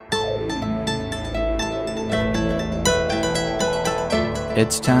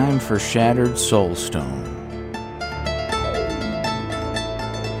It's time for Shattered Soulstone,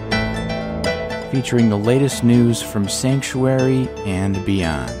 featuring the latest news from Sanctuary and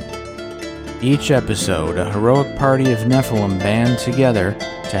beyond. Each episode, a heroic party of Nephilim band together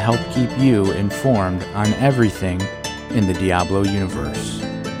to help keep you informed on everything in the Diablo universe.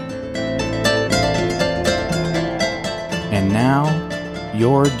 And now,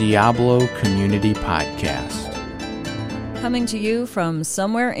 your Diablo Community Podcast. Coming to you from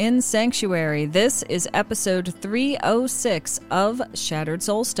somewhere in Sanctuary, this is episode 306 of Shattered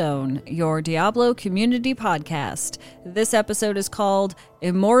Soulstone, your Diablo Community Podcast. This episode is called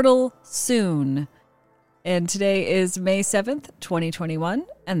Immortal Soon, and today is May 7th, 2021,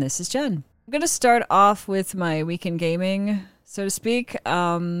 and this is Jen. I'm going to start off with my week in gaming, so to speak.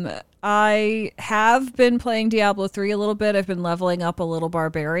 I have been playing Diablo 3 a little bit. I've been leveling up a little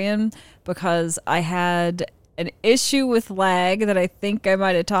Barbarian because I had an issue with lag that I think I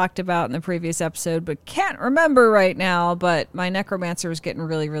might have talked about in the previous episode, but can't remember right now. But my Necromancer was getting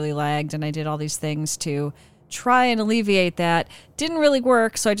really, really lagged, and I did all these things to try and alleviate that. Didn't really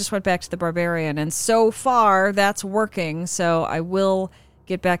work, so I just went back to the Barbarian, and so far that's working, so I will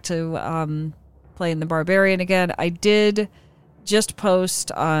get back to playing the Barbarian again. I did just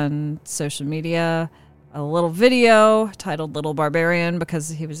post on social media a little video titled Little Barbarian because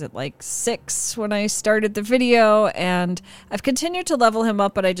he was at like 6 when I started the video, and I've continued to level him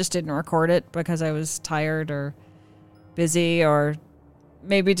up, but I just didn't record it because I was tired or busy, or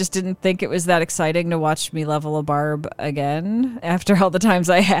maybe just didn't think it was that exciting to watch me level a barb again after all the times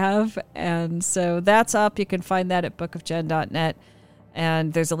I have. And so that's up. You can find that at bookofjen.net.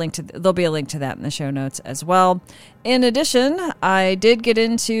 And there'll be a link to that in the show notes as well. In addition, I did get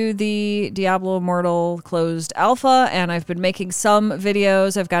into the Diablo Immortal closed alpha, and I've been making some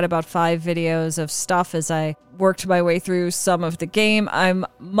videos. I've got about 5 videos of stuff as I worked my way through some of the game. I'm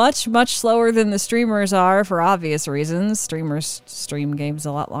much, much slower than the streamers are for obvious reasons. Streamers stream games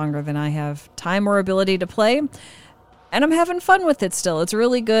a lot longer than I have time or ability to play. And I'm having fun with it still. It's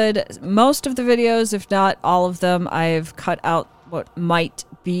really good. Most of the videos, if not all of them, I've cut out what might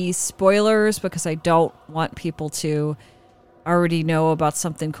be spoilers because I don't want people to already know about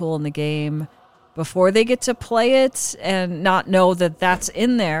something cool in the game before they get to play it and not know that that's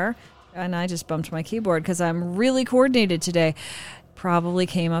in there. And I just bumped my keyboard because I'm really coordinated today. Probably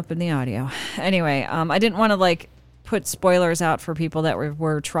came up in the audio. Anyway, I didn't want to put spoilers out for people that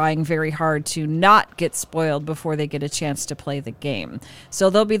were trying very hard to not get spoiled before they get a chance to play the game. So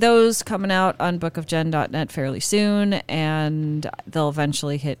there'll be those coming out on bookofjen.net fairly soon, and they'll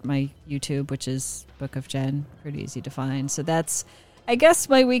eventually hit my YouTube, which is Book of Jen. Pretty easy to find. So that's, I guess,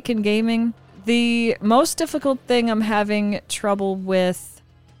 my week in gaming. The most difficult thing I'm having trouble with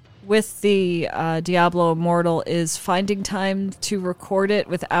the Diablo Immortal is finding time to record it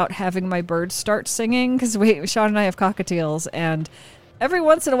without having my birds start singing, because Sean and I have cockatiels, and every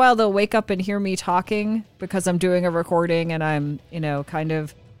once in a while they'll wake up and hear me talking because I'm doing a recording and I'm, kind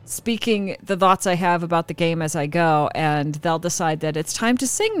of speaking the thoughts I have about the game as I go, and they'll decide that it's time to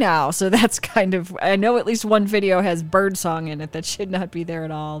sing now. So that's kind of, I know at least one video has bird song in it that should not be there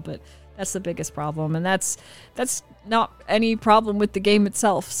at all, but that's the biggest problem, and that's not any problem with the game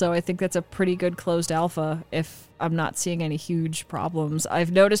itself, so I think that's a pretty good closed alpha if I'm not seeing any huge problems.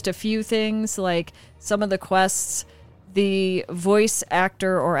 I've noticed a few things, like some of the quests, the voice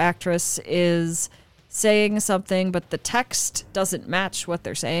actor or actress is saying something, but the text doesn't match what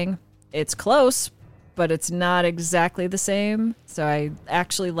they're saying. It's close, but it's not exactly the same, so I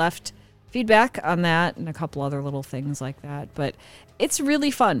actually left feedback on that and a couple other little things like that, but it's really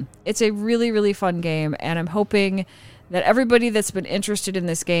fun. It's a really, really fun game, and I'm hoping that everybody that's been interested in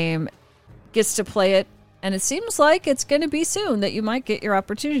this game gets to play it, and it seems like it's going to be soon that you might get your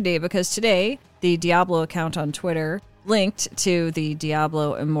opportunity, because today, the Diablo account on Twitter linked to the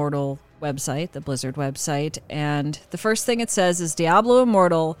Diablo Immortal website, the Blizzard website, and the first thing it says is Diablo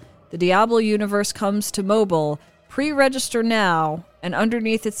Immortal, the Diablo universe comes to mobile, pre-register now, and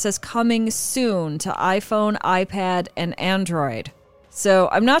underneath it says coming soon to iPhone, iPad, and Android. So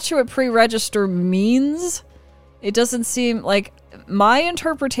I'm not sure what pre-register means. It doesn't seem like, my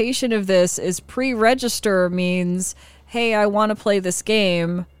interpretation of this is pre-register means, hey, I want to play this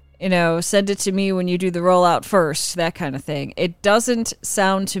game, send it to me when you do the rollout first, that kind of thing. It doesn't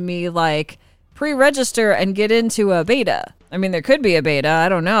sound to me like pre-register and get into a beta. I mean, there could be a beta, I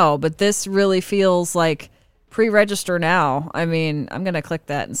don't know, but this really feels like pre-register now. I mean, I'm going to click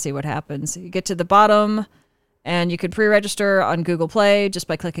that and see what happens. You get to the bottom, and you can pre-register on Google Play just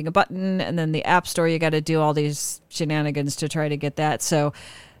by clicking a button, and then the App Store, you got to do all these shenanigans to try to get that. So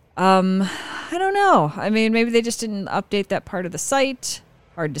I don't know. I mean, maybe they just didn't update that part of the site.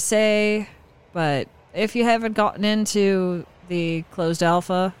 Hard to say. But if you haven't gotten into the closed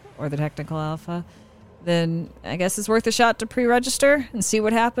alpha or the technical alpha, then I guess it's worth a shot to pre-register and see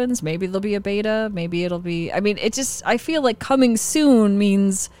what happens. Maybe there'll be a beta. Maybe it'll be... I mean, I feel like coming soon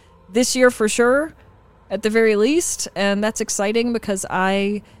means this year for sure, at the very least. And that's exciting because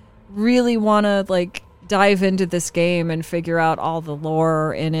I really want to, like, dive into this game and figure out all the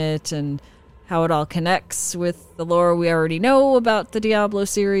lore in it and how it all connects with the lore we already know about the Diablo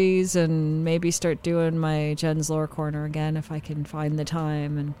series, and maybe start doing my Jen's Lore Corner again if I can find the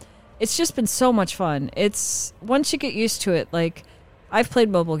time. And it's just been so much fun. It's, once you get used to it, like, I've played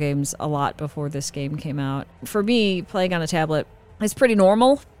mobile games a lot before this game came out. For me, playing on a tablet is pretty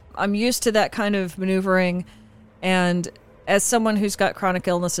normal. I'm used to that kind of maneuvering, and as someone who's got chronic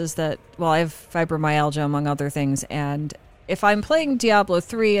illnesses I have fibromyalgia among other things, and if I'm playing Diablo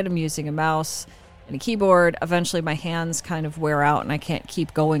 3 and I'm using a mouse and a keyboard, eventually my hands kind of wear out and I can't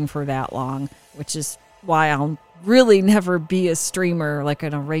keep going for that long, which is why I'll really never be a streamer like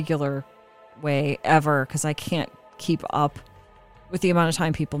in a regular way ever, because I can't keep up with the amount of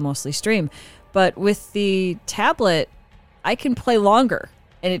time people mostly stream. But with the tablet, I can play longer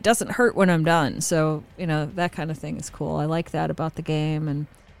and it doesn't hurt when I'm done. So, that kind of thing is cool. I like that about the game and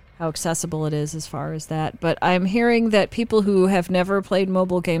how accessible it is as far as that. But I'm hearing that people who have never played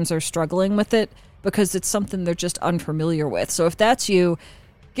mobile games are struggling with it because it's something they're just unfamiliar with. So if that's you,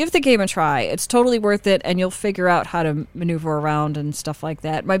 give the game a try. It's totally worth it, and you'll figure out how to maneuver around and stuff like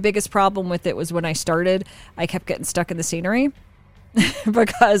that. My biggest problem with it was when I started, I kept getting stuck in the scenery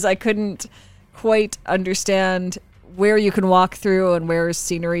because I couldn't quite understand where you can walk through and where's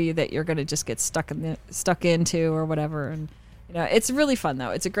scenery that you're going to just get stuck into or whatever. And it's really fun,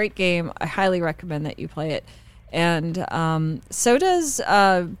 though. It's a great game. I highly recommend that you play it. And so does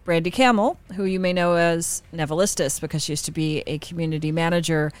Brandy Camel, who you may know as Nevelistus, because she used to be a community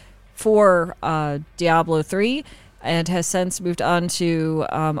manager for Diablo 3 and has since moved on to,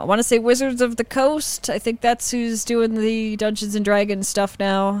 I want to say Wizards of the Coast. I think that's who's doing the Dungeons & Dragons stuff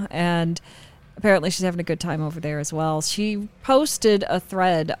now. And apparently she's having a good time over there as well. She posted a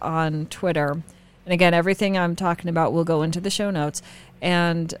thread on Twitter. And again, everything I'm talking about will go into the show notes.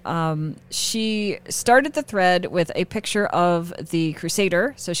 And she started the thread with a picture of the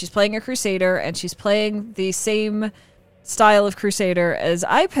Crusader. So she's playing a Crusader, and she's playing the same style of Crusader as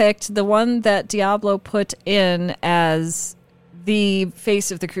I picked, the one that Diablo put in as the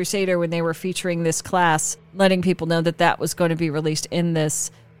face of the Crusader when they were featuring this class, letting people know that that was going to be released in this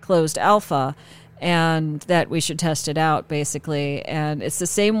closed alpha, and that we should test it out, basically. And it's the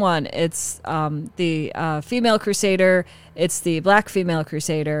same one. It's the female Crusader. It's the black female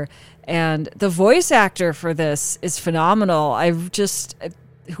Crusader. And the voice actor for this is phenomenal.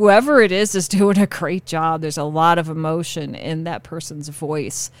 Whoever it is doing a great job. There's a lot of emotion in that person's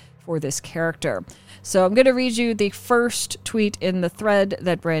voice for this character. So I'm going to read you the first tweet in the thread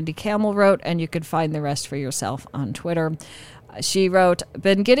that Brandy Camel wrote, and you can find the rest for yourself on Twitter. She wrote,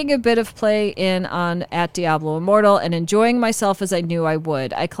 "Been getting a bit of play in on at Diablo Immortal and enjoying myself as I knew I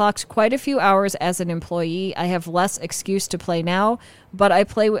would. I clocked quite a few hours as an employee. I have less excuse to play now, but I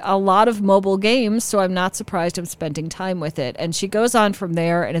play a lot of mobile games, so I'm not surprised I'm spending time with it." And she goes on from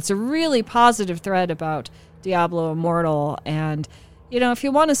there, and it's a really positive thread about Diablo Immortal. And, if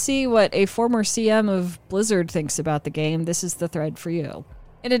you want to see what a former CM of Blizzard thinks about the game, this is the thread for you.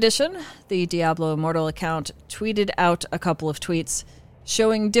 In addition, the Diablo Immortal account tweeted out a couple of tweets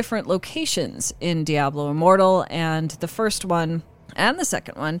showing different locations in Diablo Immortal, and the first one and the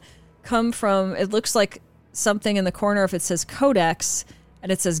second one come from, it looks like something in the corner if it says Codex,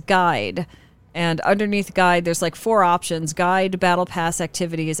 and it says Guide. And underneath Guide, there's like 4 options: Guide, Battle Pass,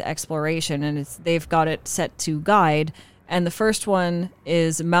 Activities, Exploration, and they've got it set to Guide. And the first one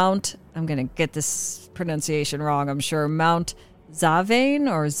is Mount, I'm going to get this pronunciation wrong, I'm sure, Mount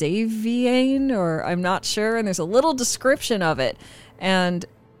Zavane or Zaviane, or I'm not sure, and there's a little description of it. And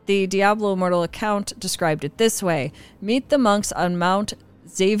the Diablo Immortal account described it this way: "Meet the monks on Mount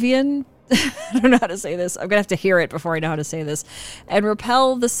Zavian." I don't know how to say this. I'm going to have to hear it before I know how to say this. "And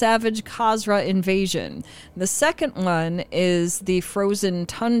repel the savage Khazra invasion." The second one is the frozen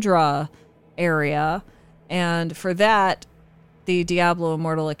tundra area. And for that, the Diablo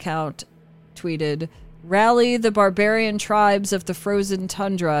Immortal account tweeted, "Rally the barbarian tribes of the frozen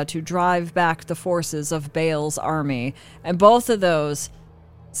tundra to drive back the forces of Baal's army." And both of those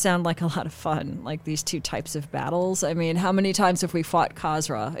sound like a lot of fun, like these two types of battles. I mean, how many times have we fought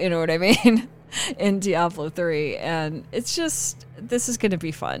Khazra, you know what I mean, in Diablo 3? And it's just, this is going to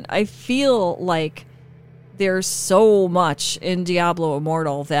be fun. I feel like there's so much in Diablo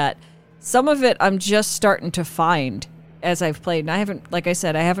Immortal that Some of it I'm just starting to find as I've played. And I haven't, like I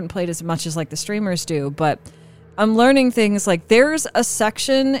said, I haven't played as much as like the streamers do, but I'm learning things like there's a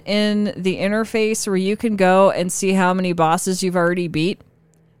section in the interface where you can go and see how many bosses you've already beat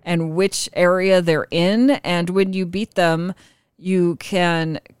and which area they're in. And when you beat them, you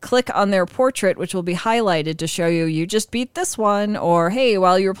can click on their portrait, which will be highlighted to show you just beat this one, or hey,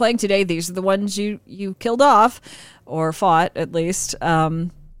 while you were playing today, these are the ones you killed off or fought, at least.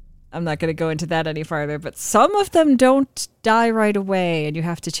 I'm not going to go into that any farther, but some of them don't die right away and you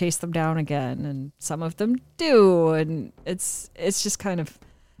have to chase them down again, and some of them do, and it's just kind of,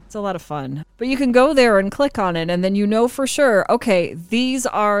 it's a lot of fun. But you can go there and click on it, and then you know for sure, okay, these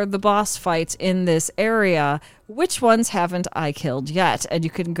are the boss fights in this area. Which ones haven't I killed yet? And you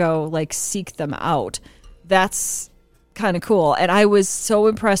can go, like, seek them out. That's kind of cool. And I was so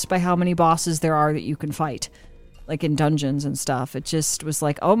impressed by how many bosses there are that you can fight, like in dungeons and stuff. It just was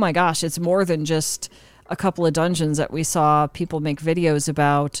like, oh my gosh, it's more than just a couple of dungeons that we saw people make videos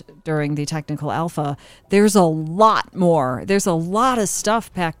about during the technical alpha. There's a lot more. There's a lot of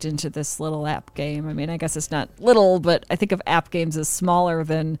stuff packed into this little app game. I mean, I guess it's not little, but I think of app games as smaller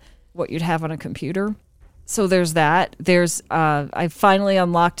than what you'd have on a computer. So there's that. There's, I finally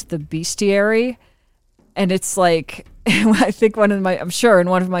unlocked the bestiary, and it's like, I think I'm sure in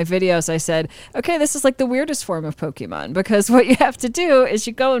one of my videos I said, okay, this is like the weirdest form of Pokemon, because what you have to do is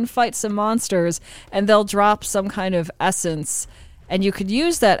you go and fight some monsters and they'll drop some kind of essence, and you could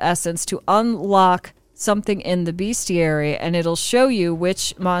use that essence to unlock something in the bestiary, and it'll show you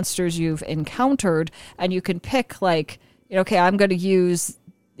which monsters you've encountered, and you can pick like, okay, I'm going to use,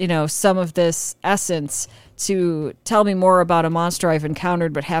 some of this essence to tell me more about a monster I've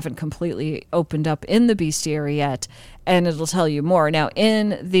encountered but haven't completely opened up in the bestiary yet, and it'll tell you more. Now,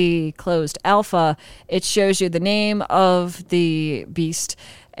 in the closed alpha, it shows you the name of the beast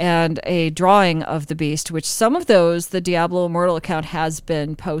and a drawing of the beast, which some of those the Diablo Immortal account has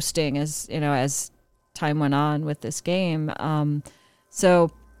been posting as time went on with this game.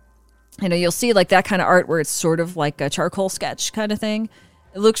 So you'll see like that kind of art where it's sort of like a charcoal sketch kind of thing.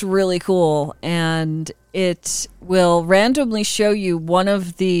 It looks really cool, and it will randomly show you one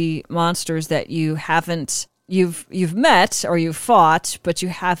of the monsters that you've met or you've fought, but you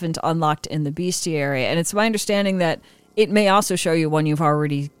haven't unlocked in the bestiary. And it's my understanding that it may also show you one you've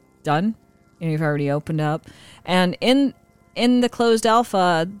already done, you've already opened up. And in the closed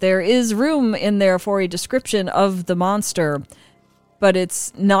alpha, there is room in there for a description of the monster, but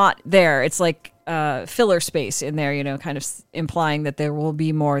it's not there. It's like filler space in there, kind of implying that there will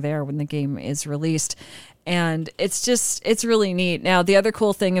be more there when the game is released. And it's really neat. Now, the other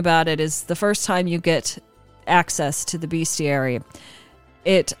cool thing about it is the first time you get access to the bestiary,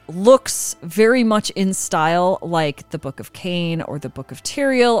 it looks very much in style like the Book of Cain or the Book of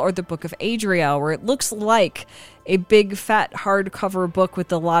Tyrael or the Book of Adriel, where it looks like a big fat hardcover book with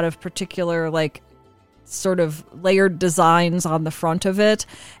a lot of particular like sort of layered designs on the front of it.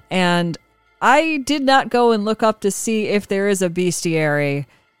 And I did not go and look up to see if there is a bestiary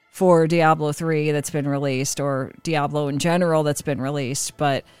for Diablo 3 that's been released, or Diablo in general that's been released,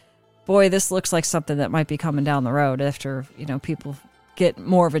 but boy, this looks like something that might be coming down the road after, people get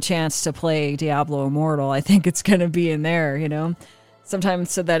more of a chance to play Diablo Immortal. I think it's going to be in there,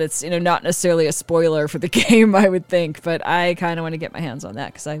 sometimes, so that it's, not necessarily a spoiler for the game, I would think, but I kind of want to get my hands on that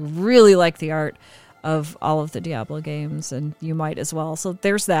because I really like the art of all of the Diablo games, and you might as well. So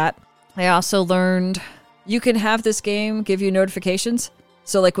there's that. I also learned you can have this game give you notifications.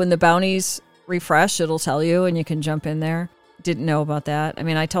 So like when the bounties refresh, it'll tell you and you can jump in there. Didn't know about that. I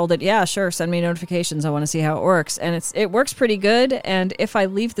mean, I told it, yeah, sure, send me notifications. I want to see how it works. And it works pretty good. And if I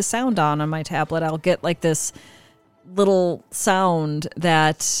leave the sound on my tablet, I'll get like this little sound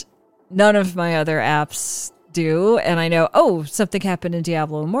that none of my other apps do. And I know, oh, something happened in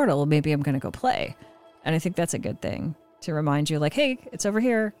Diablo Immortal. Maybe I'm going to go play. And I think that's a good thing to remind you, like, hey, it's over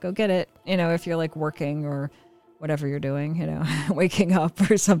here. Go get it. If you're like working or whatever you're doing, waking up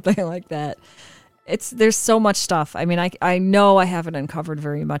or something like that. There's so much stuff. I mean, I know I haven't uncovered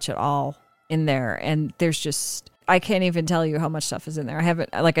very much at all in there. And there's just, I can't even tell you how much stuff is in there.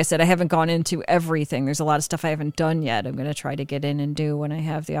 Like I said, I haven't gone into everything. There's a lot of stuff I haven't done yet. I'm going to try to get in and do when I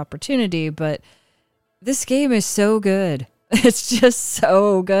have the opportunity. But this game is so good. It's just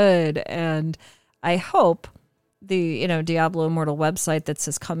so good. And I hope the, Diablo Immortal website that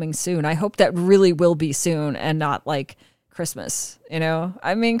says coming soon, I hope that really will be soon and not like Christmas,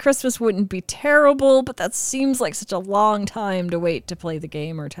 I mean, Christmas wouldn't be terrible, but that seems like such a long time to wait to play the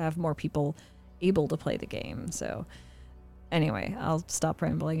game or to have more people able to play the game. So Anyway, I'll stop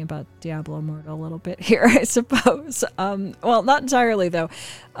rambling about Diablo Immortal a little bit here, I suppose. Well, not entirely, though.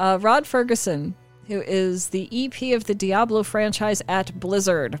 Rod Ferguson, who is the EP of the Diablo franchise at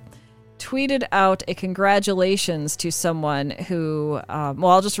Blizzard, tweeted out a congratulations to someone who,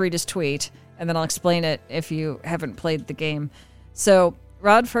 I'll just read his tweet, and then I'll explain it if you haven't played the game. So,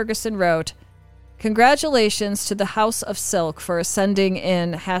 Rod Ferguson wrote, "Congratulations to the House of Silk for ascending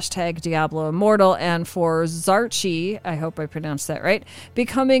in #Diablo Immortal and for Zarchi, I hope I pronounced that right,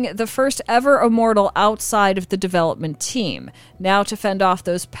 becoming the first ever Immortal outside of the development team, now to fend off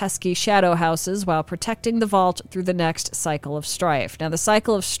those pesky shadow houses while protecting the vault through the next Cycle of Strife." Now, the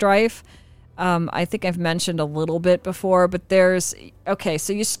Cycle of Strife, I think I've mentioned a little bit before, but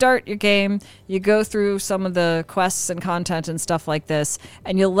so you start your game, you go through some of the quests and content and stuff like this,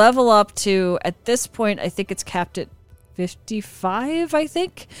 and you level up to, at this point, I think it's capped at 55, I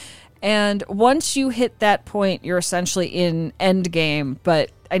think. And once you hit that point, you're essentially in end game,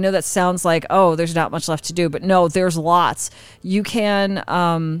 but I know that sounds like, oh, there's not much left to do, but no, there's lots. You can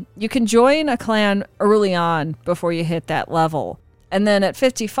join a clan early on before you hit that level. And then at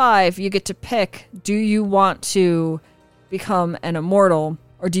 55, you get to pick, do you want to become an Immortal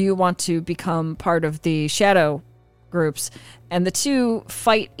or do you want to become part of the Shadow groups? And the two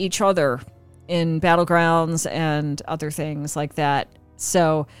fight each other in battlegrounds and other things like that.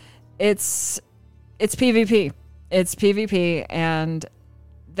 So it's PvP. It's PvP, and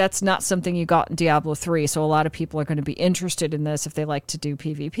that's not something you got in Diablo 3. So a lot of people are going to be interested in this if they like to do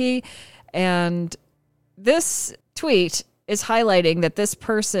PvP. And this tweet is highlighting that this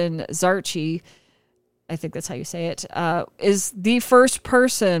person, Zarchi, I think that's how you say it, is the first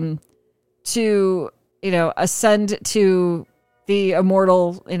person to, ascend to the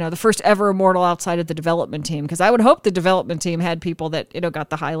Immortal, the first ever Immortal outside of the development team. Because I would hope the development team had people that, got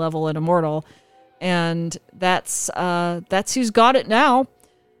the high level in Immortal. And that's who's got it now.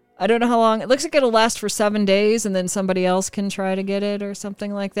 I don't know how long. It looks like it'll last for 7 days, and then somebody else can try to get it or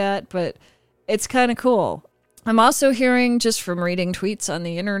something like that. But it's kind of cool. I'm also hearing, just from reading tweets on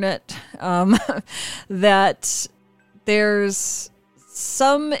the internet, that there's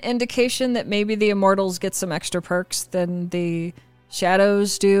some indication that maybe the Immortals get some extra perks than the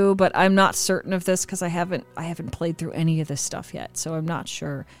Shadows do, but I'm not certain of this because I haven't played through any of this stuff yet, so I'm not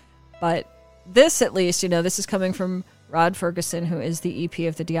sure. But this, at least, this is coming from Rod Ferguson, who is the EP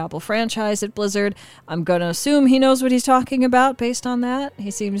of the Diablo franchise at Blizzard. I'm going to assume he knows what he's talking about based on that. He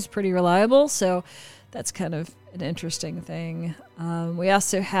seems pretty reliable, so that's kind of an interesting thing. We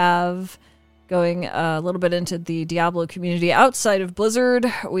also have, going a little bit into the Diablo community outside of Blizzard,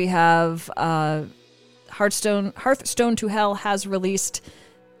 we have Hearthstone to Hell has released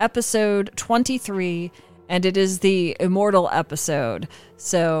episode 23, and it is the Immortal episode.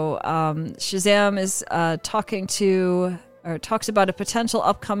 So Shazam is talks about a potential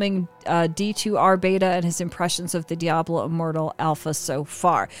upcoming D2R beta and his impressions of the Diablo Immortal alpha so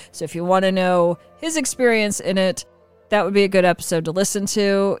far. So if you want to know his experience in it, that would be a good episode to listen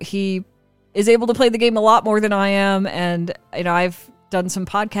to. He is able to play the game a lot more than I am, and I've done some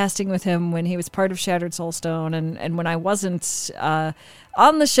podcasting with him when he was part of Shattered Soulstone and when I wasn't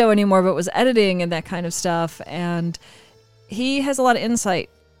on the show anymore but was editing and that kind of stuff, and he has a lot of insight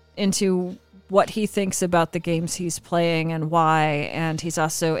into what he thinks about the games he's playing and why, and he's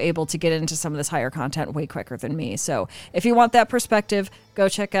also able to get into some of this higher content way quicker than me. So if you want that perspective, go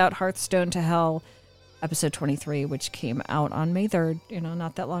check out Hearthstone to Hell, episode 23, which came out on May 3rd,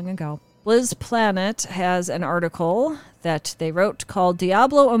 not that long ago. Blizz Planet has an article that they wrote called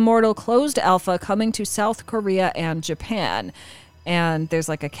Diablo Immortal Closed Alpha Coming to South Korea and Japan. And there's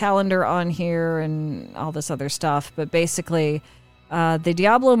like a calendar on here and all this other stuff, but basically the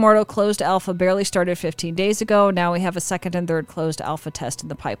Diablo Immortal closed alpha barely started 15 days ago. Now we have a second and third closed alpha test in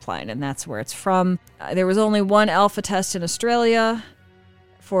the pipeline, and that's where it's from. There was only one alpha test in Australia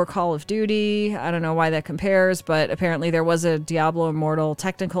for Call of Duty. I don't know why that compares, but apparently there was a Diablo Immortal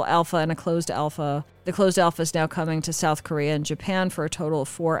technical alpha and a closed alpha. The closed alpha is now coming to South Korea and Japan for a total of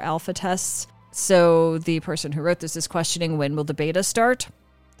 4 alpha tests. So the person who wrote this is questioning, when will the beta start?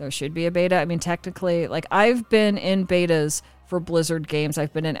 There should be a beta. I mean, technically, I've been in betas for Blizzard games.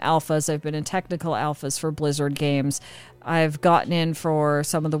 I've been in alphas. I've been in technical alphas for Blizzard games. I've gotten in for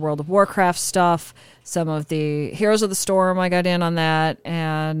some of the World of Warcraft stuff, some of the Heroes of the Storm, I got in on that,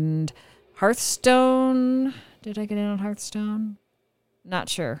 and Hearthstone. Did I get in on Hearthstone? Not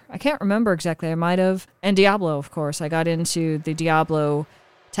sure. I can't remember exactly. I might have. And Diablo, of course. I got into the Diablo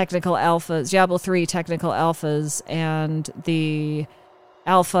technical alphas, Diablo 3 technical alphas, and the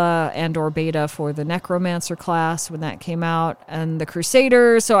alpha and or beta for the Necromancer class when that came out, and the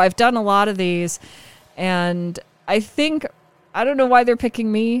Crusaders. So I've done a lot of these, and I think I don't know why they're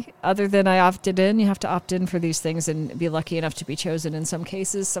picking me, other than I opted in. You have to opt in for these things and be lucky enough to be chosen in some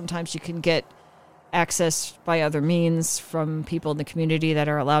cases. Sometimes you can get access by other means from people in the community that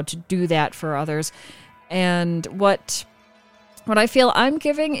are allowed to do that for others. And what I feel I'm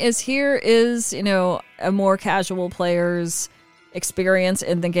giving is a more casual player's experience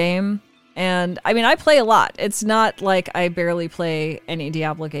in the game. And I mean, I play a lot. It's not like I barely play any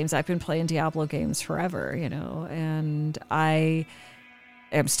Diablo games. I've been playing Diablo games forever, and I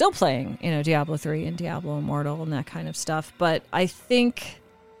am still playing, Diablo 3 and Diablo Immortal and that kind of stuff. But I think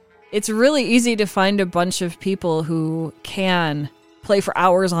it's really easy to find a bunch of people who can play for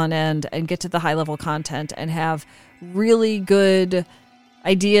hours on end and get to the high level content and have really good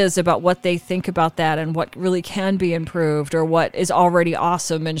ideas about what they think about that and what really can be improved or what is already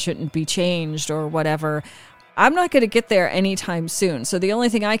awesome and shouldn't be changed or whatever. I'm not going to get there anytime soon. So the only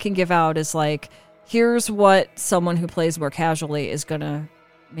thing I can give out is here's what someone who plays more casually is going to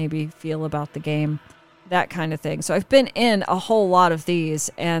maybe feel about the game, that kind of thing. So I've been in a whole lot of these,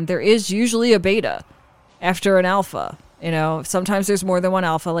 and there is usually a beta after an alpha. Sometimes there's more than one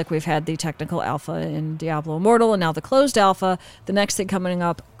alpha, like we've had the technical alpha in Diablo Immortal and now the closed alpha. The next thing coming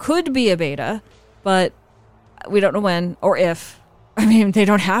up could be a beta, but we don't know when or if. I mean, they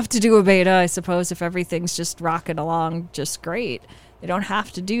don't have to do a beta, I suppose, if everything's just rocking along just great. They don't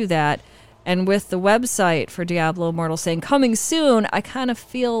have to do that. And with the website for Diablo Immortal saying coming soon, I kind of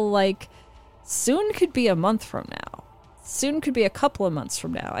feel like soon could be a month from now. Soon could be a couple of months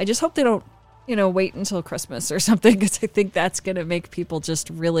from now. I just hope they don't wait until Christmas or something, because I think that's going to make people just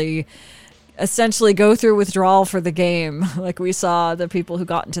really essentially go through withdrawal for the game. Like we saw the people who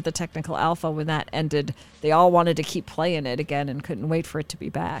got into the technical alpha when that ended, they all wanted to keep playing it again and couldn't wait for it to be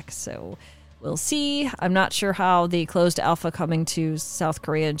back. So we'll see. I'm not sure how the closed alpha coming to South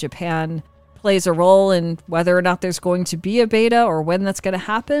Korea and Japan plays a role in whether or not there's going to be a beta or when that's going to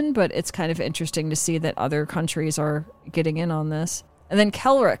happen, but it's kind of interesting to see that other countries are getting in on this. And then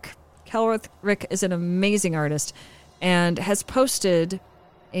Kelric is an amazing artist and has posted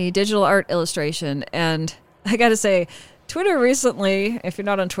a digital art illustration. And I gotta say, Twitter recently, if you're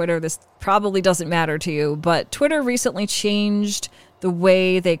not on Twitter, this probably doesn't matter to you, but Twitter recently changed the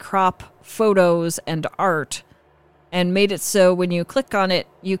way they crop photos and art and made it so when you click on it,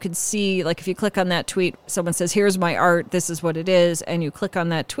 you can see, if you click on that tweet, someone says, here's my art, this is what it is, and you click on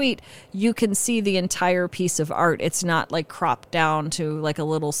that tweet, you can see the entire piece of art. It's not cropped down to a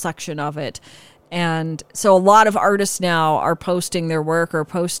little section of it. And so a lot of artists now are posting their work or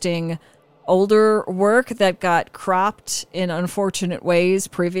posting older work that got cropped in unfortunate ways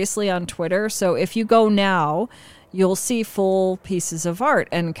previously on Twitter. So if you go now, you'll see full pieces of art,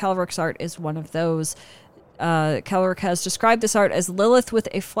 and Kelric's art is one of those. Kelric has described this art as Lilith with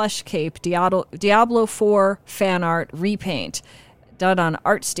a flesh cape, Diablo 4 fan art repaint, done on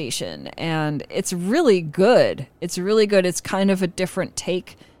ArtStation, and it's really good. It's really good. It's kind of a different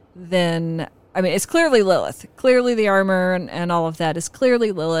take than... it's clearly Lilith. Clearly the armor and all of that is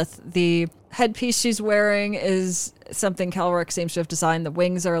clearly Lilith. The headpiece she's wearing is something Kelric seems to have designed. The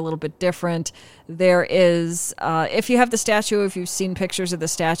wings are a little bit different. There is, if you have the statue, if you've seen pictures of the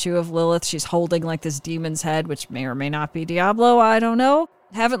statue of Lilith, she's holding this demon's head, which may or may not be Diablo. I don't know.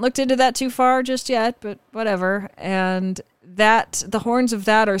 Haven't looked into that too far just yet, but whatever. And the horns of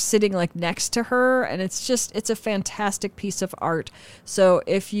that are sitting next to her, and it's a fantastic piece of art. So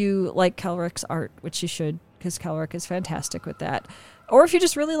if you like Kelric's art, which you should, because Kelric is fantastic with that, or if you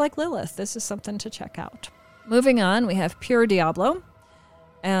just really like Lilith, this is something to check out. Moving on, we have Pure Diablo,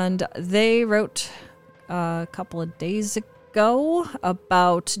 and they wrote a couple of days ago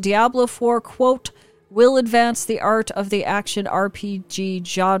about Diablo 4, quote, will advance the art of the action RPG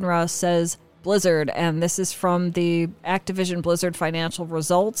genre, says Blizzard. And this is from the Activision Blizzard financial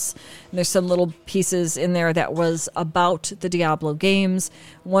results. And there's some little pieces in there that was about the Diablo games.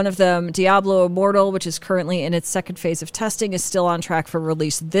 One of them, Diablo Immortal, which is currently in its second phase of testing, is still on track for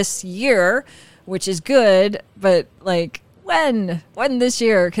release this year, which is good. But when this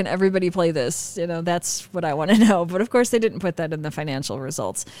year can everybody play this? That's what I want to know. But of course they didn't put that in the financial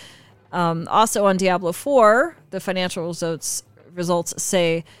results. Also on Diablo 4, the financial results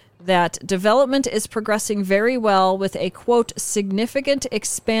say that development is progressing very well with a, quote, significant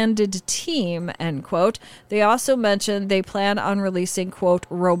expanded team, end quote. They also mentioned they plan on releasing, quote,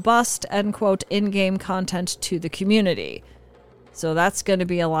 robust, end quote, in-game content to the community. So that's going to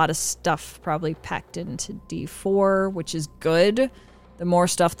be a lot of stuff probably packed into D4, which is good. The more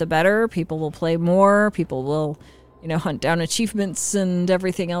stuff, the better. People will play more. People will hunt down achievements and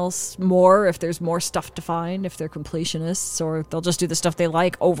everything else more if there's more stuff to find, if they're completionists, or they'll just do the stuff they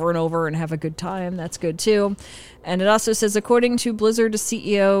like over and over and have a good time. That's good too. And it also says, according to Blizzard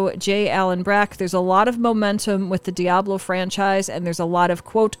CEO J. Allen Brack, there's a lot of momentum with the Diablo franchise, and there's a lot of,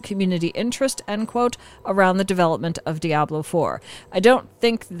 quote, community interest, end quote, around the development of Diablo 4. I don't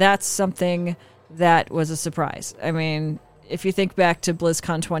think that's something that was a surprise. I mean, if you think back to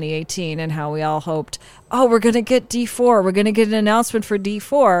BlizzCon 2018 and how we all hoped, oh, we're going to get D4, we're going to get an announcement for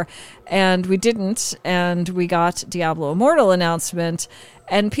D4, and we didn't, and we got Diablo Immortal announcement,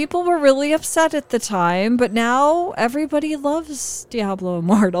 and people were really upset at the time, but now everybody loves Diablo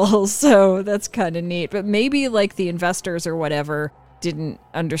Immortal, so that's kind of neat. But maybe like the investors or whatever didn't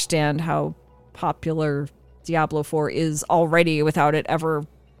understand how popular Diablo 4 is already without it ever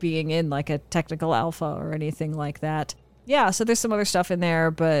being in like a technical alpha or anything like that. Yeah, so there's some other stuff in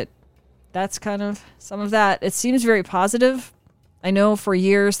there, but that's kind of some of that. It seems very positive. I know for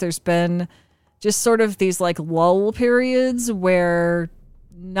years there's been just sort of these like lull periods where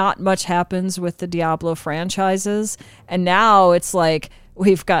not much happens with the Diablo franchises. And now it's like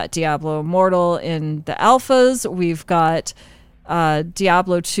we've got Diablo Immortal in the alphas. We've got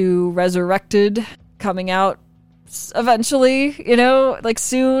Diablo 2 Resurrected coming out eventually, like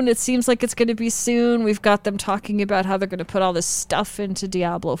soon. It seems like it's going to be soon. We've got them talking about how they're going to put all this stuff into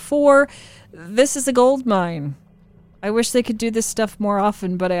Diablo 4. This is a gold mine. I wish they could do this stuff more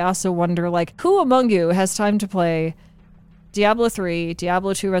often, but I also wonder, like, who among you has time to play Diablo 3,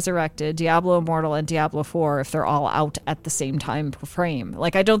 Diablo 2 Resurrected, Diablo Immortal, and Diablo 4 if they're all out at the same time frame?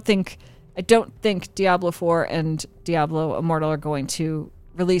 Like, I don't think Diablo 4 and Diablo Immortal are going to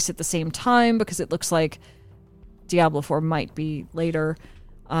release at the same time, because it looks like Diablo 4 might be later.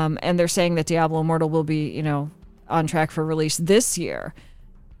 And they're saying that Diablo Immortal will be, on track for release this year.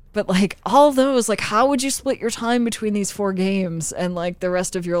 But, like, all those, like, how would you split your time between these 4 games and, like, the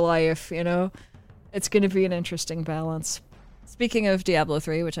rest of your life, It's going to be an interesting balance. Speaking of Diablo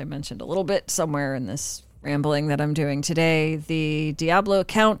 3, which I mentioned a little bit somewhere in this rambling that I'm doing today, the Diablo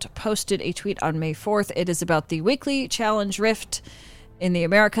account posted a tweet on May 4th. It is about the weekly challenge rift in the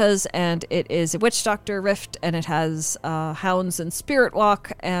Americas, and it is a Witch Doctor rift, and it has Hounds and Spirit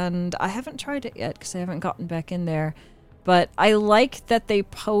Walk, and I haven't tried it yet because I haven't gotten back in there. But I like that they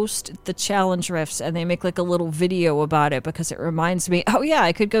post the challenge rifts and they make like a little video about it, because it reminds me, oh yeah,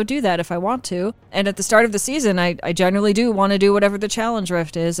 I could go do that if I want to. And at the start of the season, I generally do want to do whatever the challenge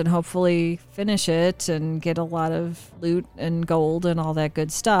rift is and hopefully finish it and get a lot of loot and gold and all that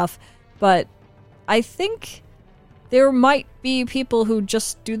good stuff. But I think there might be people who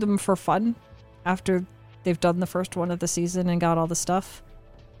just do them for fun after they've done the first one of the season and got all the stuff.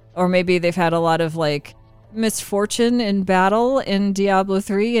 Or maybe they've had a lot of like misfortune in battle in Diablo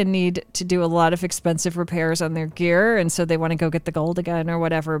 3 and need to do a lot of expensive repairs on their gear, and so they want to go get the gold again or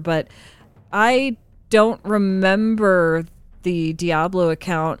whatever. But I don't remember the Diablo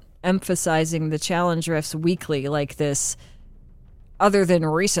account emphasizing the challenge rifts weekly like this other than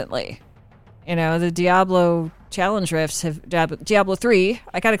recently. The Diablo challenge rifts have Diablo 3.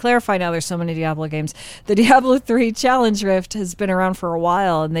 I gotta clarify now, there's so many Diablo games. The Diablo 3 challenge rift has been around for a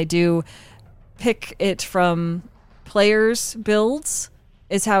while, and they do pick it from players' builds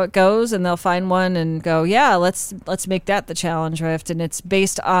is how it goes, and they'll find one and go, yeah, let's make that the challenge rift, and it's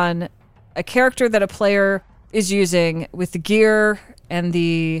based on a character that a player is using with the gear and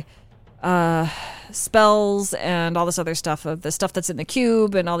the spells and all this other stuff, of the stuff that's in the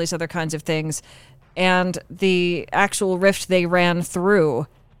cube and all these other kinds of things, and the actual rift they ran through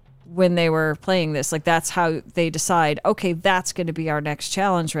when they were playing this. Like, that's how they decide, okay, that's going to be our next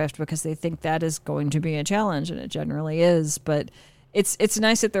challenge rift, because they think that is going to be a challenge, and it generally is. But it's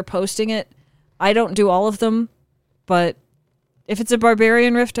nice that they're posting it. I don't do all of them, but if it's a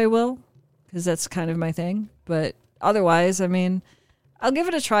barbarian rift, I will, because that's kind of my thing. But otherwise, I mean, I'll give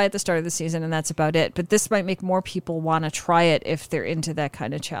it a try at the start of the season, and that's about it. But this might make more people want to try it if they're into that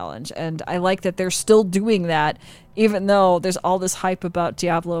kind of challenge. And I like that they're still doing that, even though there's all this hype about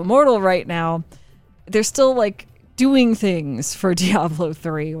Diablo Immortal right now. They're still, like, doing things for Diablo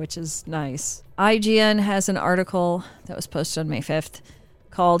 3, which is nice. IGN has an article that was posted on May 5th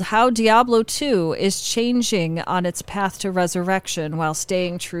called How Diablo 2 is Changing on Its Path to Resurrection While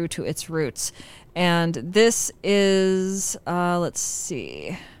Staying True to Its Roots. And this is, let's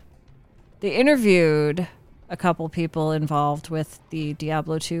see. They interviewed a couple people involved with the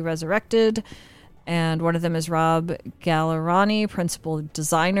Diablo 2 Resurrected, and one of them is Rob Gallerani, principal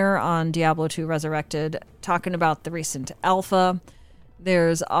designer on Diablo 2 Resurrected, talking about the recent alpha.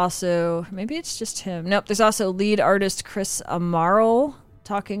 There's also, maybe it's just him. Nope, there's also lead artist Chris Amaro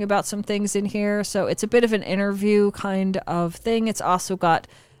talking about some things in here. So it's a bit of an interview kind of thing. It's also got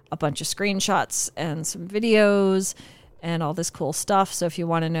a bunch of screenshots and some videos and all this cool stuff. So if you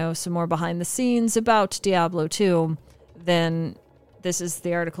want to know some more behind the scenes about Diablo 2, then this is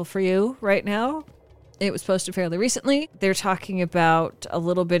the article for you right now. It was posted fairly recently. They're talking about a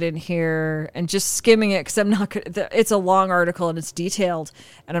little bit in here and just skimming it because I'm not going to, it's a long article and it's detailed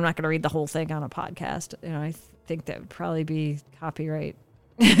and I'm not going to read the whole thing on a podcast. You know, I think that would probably be copyright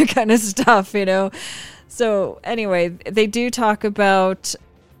kind of stuff, you know? So anyway, they do talk about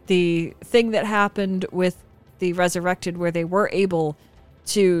the thing that happened with the Resurrected where they were able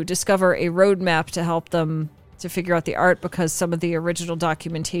to discover a roadmap to help them to figure out the art because some of the original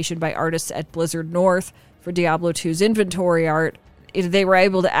documentation by artists at Blizzard North for Diablo 2's inventory art, they were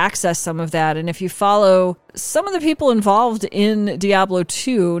able to access some of that. And if you follow some of the people involved in Diablo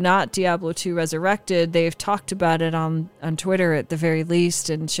 2, not Diablo 2 Resurrected, they've talked about it on Twitter at the very least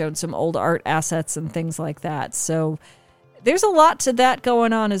and showed some old art assets and things like that. So there's a lot to that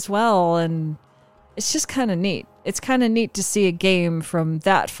going on as well. And it's just kind of neat. It's kind of neat to see a game from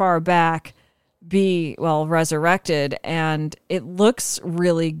that far back be, well, resurrected, and it looks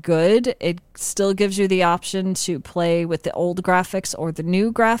really good. It still gives you the option to play with the old graphics or the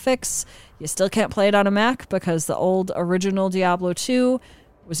new graphics. You still can't play it on a Mac because the old original Diablo 2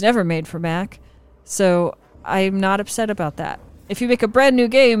 was never made for Mac. So I'm not upset about that. If you make a brand new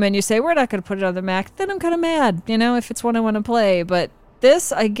game and you say, we're not going to put it on the Mac, then I'm kind of mad, you know, if it's one I want to play. But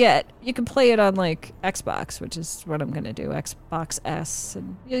this, I get. You can play it on, like, Xbox, which is what I'm going to do, Xbox S.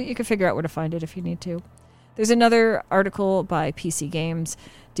 And you can figure out where to find it if you need to. There's another article by PC Games.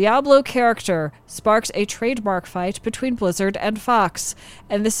 Diablo character sparks a trademark fight between Blizzard and Fox.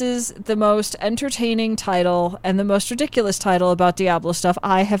 And this is the most entertaining title and the most ridiculous title about Diablo stuff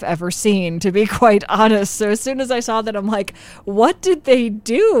I have ever seen, to be quite honest. So as soon as I saw that, I'm like, what did they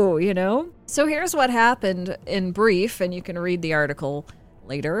do, you know? So here's what happened in brief, and you can read the article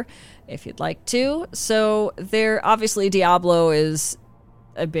later if you'd like to. So there, obviously, Diablo is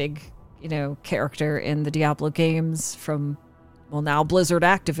a big, you know, character in the Diablo games from, well, now Blizzard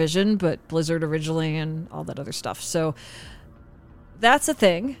Activision, but Blizzard originally and all that other stuff. So that's a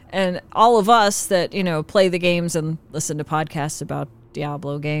thing. And all of us that, you know, play the games and listen to podcasts about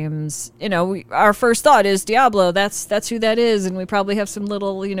Diablo games, you know, our first thought is Diablo, that's who that is, and we probably have some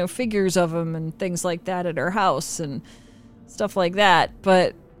little, you know, figures of him and things like that at our house and stuff like that.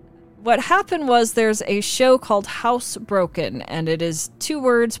 But what happened was there's a show called Housebroken, and it is 2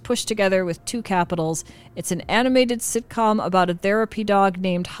 words pushed together with 2 capitals. It's an animated sitcom about a therapy dog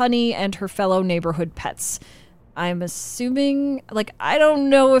named Honey and her fellow neighborhood pets. I'm assuming, like, I don't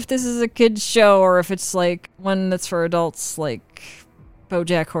know if this is a kid's show or if it's like one that's for adults, like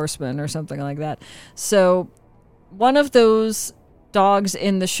BoJack Horseman or something like that. So one of those dogs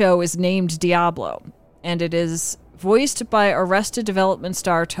in the show is named Diablo, and it is voiced by Arrested Development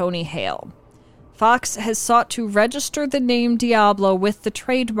star Tony Hale. Fox has sought to register the name Diablo with the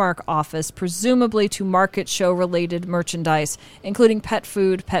trademark office, presumably to market show-related merchandise, including pet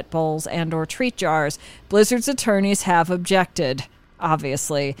food, pet bowls, and/or treat jars. Blizzard's attorneys have objected,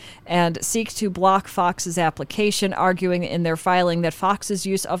 obviously, and seek to block Fox's application, arguing in their filing that Fox's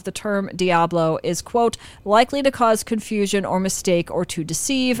use of the term Diablo is, quote, likely to cause confusion or mistake or to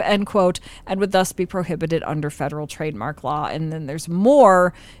deceive, end quote, and would thus be prohibited under federal trademark law. And then there's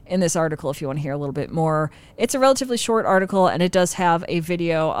more in this article if you want to hear a little bit more. It's a relatively short article, and it does have a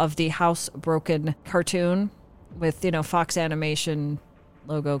video of the Housebroken cartoon with, you know, Fox Animation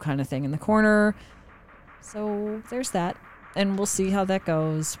logo kind of thing in the corner. So there's that. And we'll see how that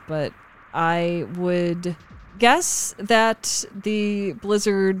goes. But I would guess that the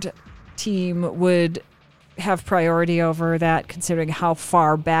Blizzard team would have priority over that, considering how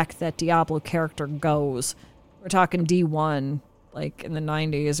far back that Diablo character goes. We're talking D1, like in the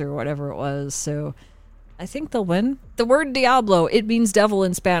 90s or whatever it was. So I think they'll win. The word Diablo, it means devil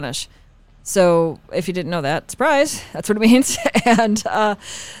in Spanish. So if you didn't know that, surprise, that's what it means. And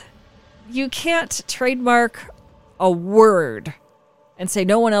you can't trademark a word and say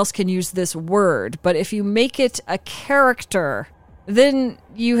no one else can use this word. But if you make it a character, then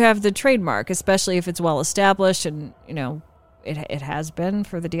you have the trademark, especially if it's well established. And, you know, it has been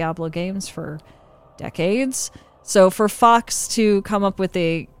for the Diablo games for decades. So for Fox to come up with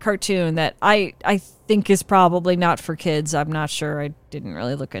a cartoon that I think is probably not for kids, I'm not sure. I didn't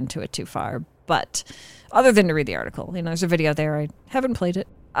really look into it too far. But other than to read the article, you know, there's a video there. I haven't played it.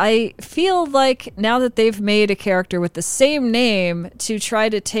 I feel like now that they've made a character with the same name, to try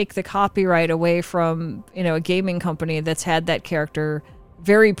to take the copyright away from, you know, a gaming company that's had that character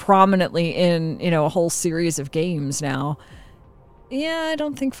very prominently in, you know, a whole series of games now, Yeah, I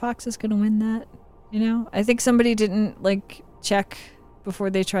don't think Fox is going to win that. You know, I think somebody didn't check before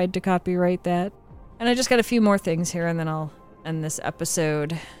they tried to copyright that. And I just got a few more things here and then I'll end this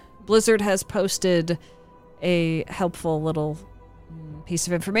episode. Blizzard has posted a helpful little piece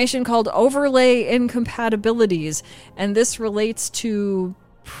of information called Overlay Incompatibilities, and this relates to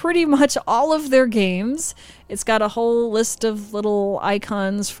pretty much all of their games. It's got a whole list of little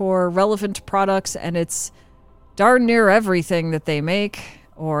icons for relevant products, and it's darn near everything that they make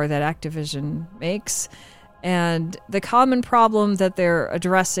or that Activision makes. And the common problem that they're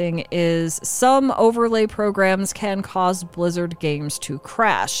addressing is some overlay programs can cause Blizzard games to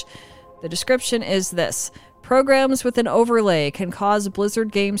crash. The description is this: programs with an overlay can cause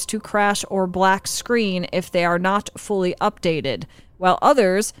Blizzard games to crash or black screen if they are not fully updated, while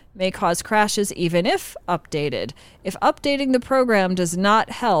others may cause crashes even if updated. If updating the program does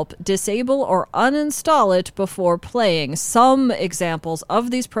not help, disable or uninstall it before playing. Some examples of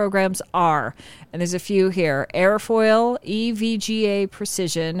these programs are, and there's a few here, Airfoil, EVGA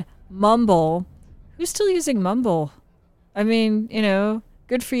Precision, Mumble. Who's still using Mumble? I mean, you know,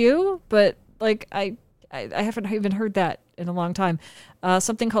 good for you, but I haven't even heard that in a long time.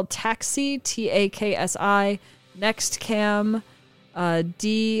 Something called Taxi, TAKSI, NextCam,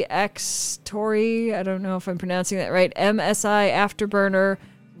 DxTory, I don't know if I'm pronouncing that right, MSI Afterburner,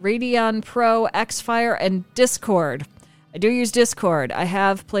 Radeon Pro, Xfire, and Discord. I do use Discord. I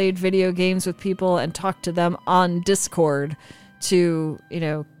have played video games with people and talked to them on Discord to,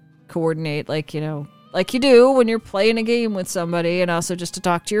 coordinate, like you do when you're playing a game with somebody, and also just to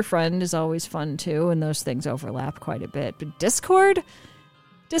talk to your friend is always fun too, and those things overlap quite a bit. But Discord?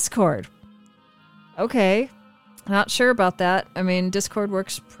 Okay. Not sure about that. I mean, Discord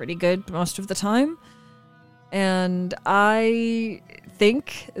works pretty good most of the time. And I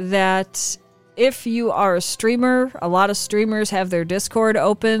think that if you are a streamer, a lot of streamers have their Discord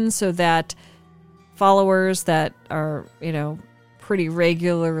open so that followers that are, pretty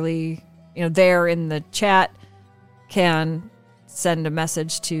regularly, there in the chat can send a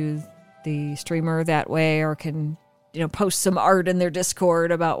message to the streamer that way, or can, post some art in their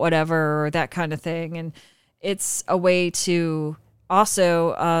Discord about whatever, or that kind of thing. And it's a way to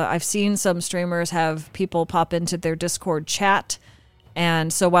also, I've seen some streamers have people pop into their Discord chat.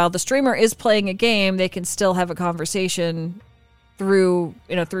 And so while the streamer is playing a game, they can still have a conversation through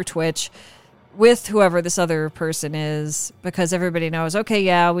Twitch with whoever this other person is, because everybody knows, okay,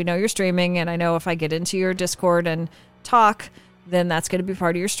 yeah, we know you're streaming, and I know if I get into your Discord and talk, then that's going to be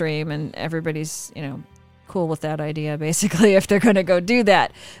part of your stream, and everybody's, cool with that idea, basically, if they're going to go do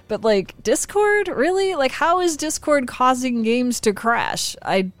that. But, Discord? Really? How is Discord causing games to crash?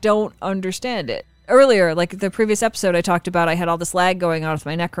 I don't understand it. Earlier, the previous episode I talked about, I had all this lag going on with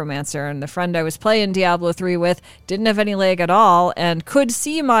my Necromancer, and the friend I was playing Diablo 3 with didn't have any lag at all and could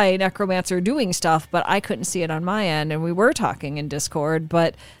see my Necromancer doing stuff, but I couldn't see it on my end, and we were talking in Discord,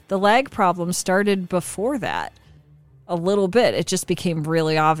 but the lag problem started before that. A little bit. It just became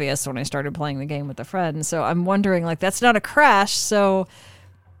really obvious when I started playing the game with a friend. So I'm wondering, that's not a crash. So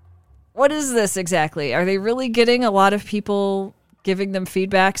what is this exactly? Are they really getting a lot of people giving them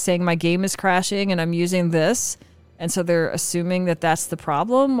feedback saying my game is crashing and I'm using this? And so they're assuming that that's the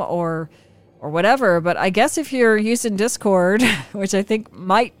problem or whatever. But I guess if you're using Discord, which I think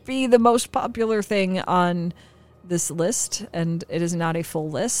might be the most popular thing on this list, and it is not a full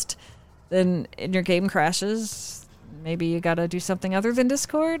list, then your game crashes. Maybe you gotta do something other than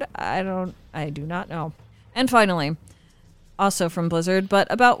Discord? I do not know. And finally, also from Blizzard, but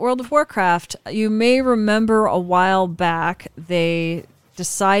about World of Warcraft, you may remember a while back they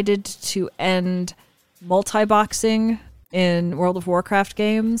decided to end multi-boxing in World of Warcraft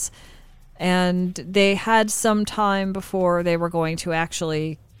games, and they had some time before they were going to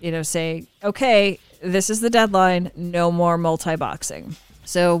actually, say, okay, this is the deadline, no more multi-boxing.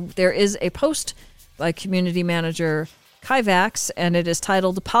 So there is a post by community manager Kyvax, and it is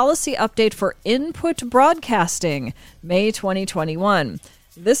titled Policy Update for Input Broadcasting, May 2021.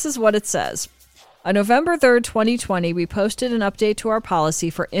 This is what it says. On November 3rd, 2020, we posted an update to our policy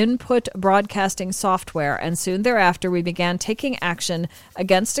for input broadcasting software, and soon thereafter we began taking action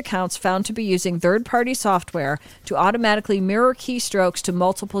against accounts found to be using third-party software to automatically mirror keystrokes to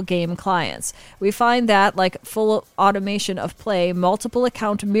multiple game clients. We find that, like full automation of play, multiple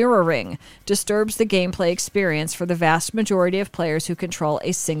account mirroring disturbs the gameplay experience for the vast majority of players who control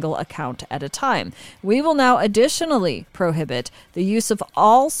a single account at a time. We will now additionally prohibit the use of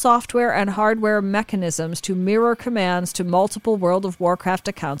all software and hardware mechanisms to mirror commands to multiple World of Warcraft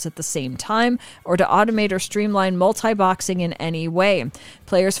accounts at the same time, or to automate or streamline multi-boxing in any way.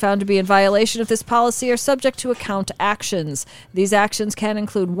 Players found to be in violation of this policy are subject to account actions. These actions can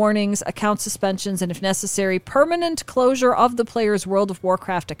include warnings, account suspensions, and if necessary, permanent closure of the player's World of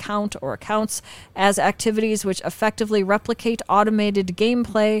Warcraft account or accounts, as activities which effectively replicate automated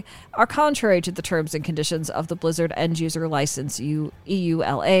gameplay are contrary to the terms and conditions of the Blizzard End User License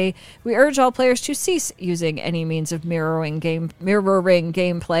EULA. We urge all players to cease using any means of mirroring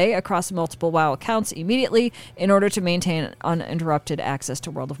gameplay across multiple WoW accounts immediately in order to maintain uninterrupted access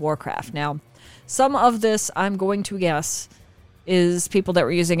to World of Warcraft. Now, some of this, I'm going to guess, is people that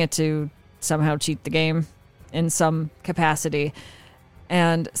were using it to somehow cheat the game in some capacity.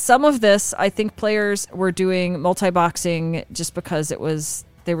 And some of this, I think players were doing multi-boxing just because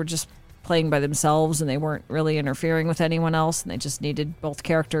they were just playing by themselves and they weren't really interfering with anyone else, and they just needed both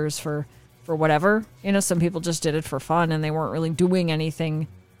characters for whatever. Some people just did it for fun and they weren't really doing anything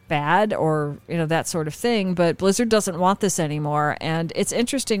bad or, that sort of thing. But Blizzard doesn't want this anymore. And it's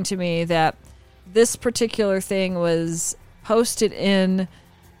interesting to me that this particular thing was posted in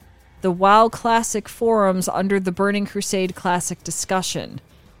the WoW Classic forums under the Burning Crusade Classic discussion.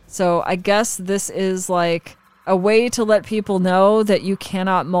 So I guess this is like a way to let people know that you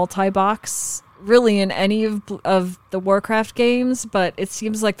cannot multi-box really in any of the Warcraft games, but it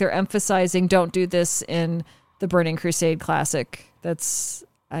seems like they're emphasizing don't do this in the Burning Crusade Classic. That's,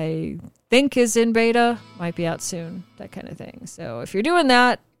 I think, is in beta, might be out soon, that kind of thing. So if you're doing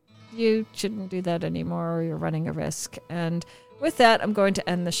that, you shouldn't do that anymore, or you're running a risk. And with that, I'm going to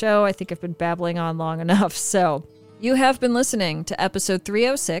end the show. I think I've been babbling on long enough. So you have been listening to episode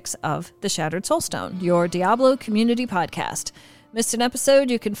 306 of The Shattered Soulstone, your Diablo community podcast. Missed an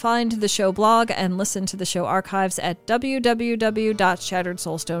episode? You can find the show blog and listen to the show archives at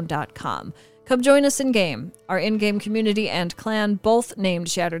www.shatteredsoulstone.com. Come join us in-game. Our in-game community and clan, both named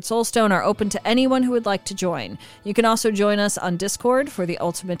Shattered Soulstone, are open to anyone who would like to join. You can also join us on Discord for the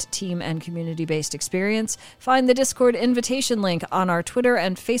ultimate team and community-based experience. Find the Discord invitation link on our Twitter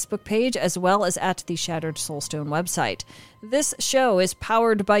and Facebook page, as well as at the Shattered Soulstone website. This show is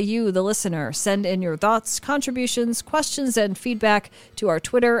powered by you, the listener. Send in your thoughts, contributions, questions, and feedback to our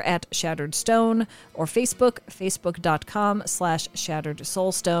Twitter at Shattered Stone or Facebook, facebook.com/Shattered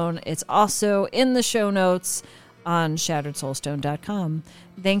Soulstone. It's also in the show notes on shatteredsoulstone.com.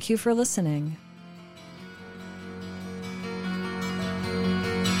 Thank you for listening.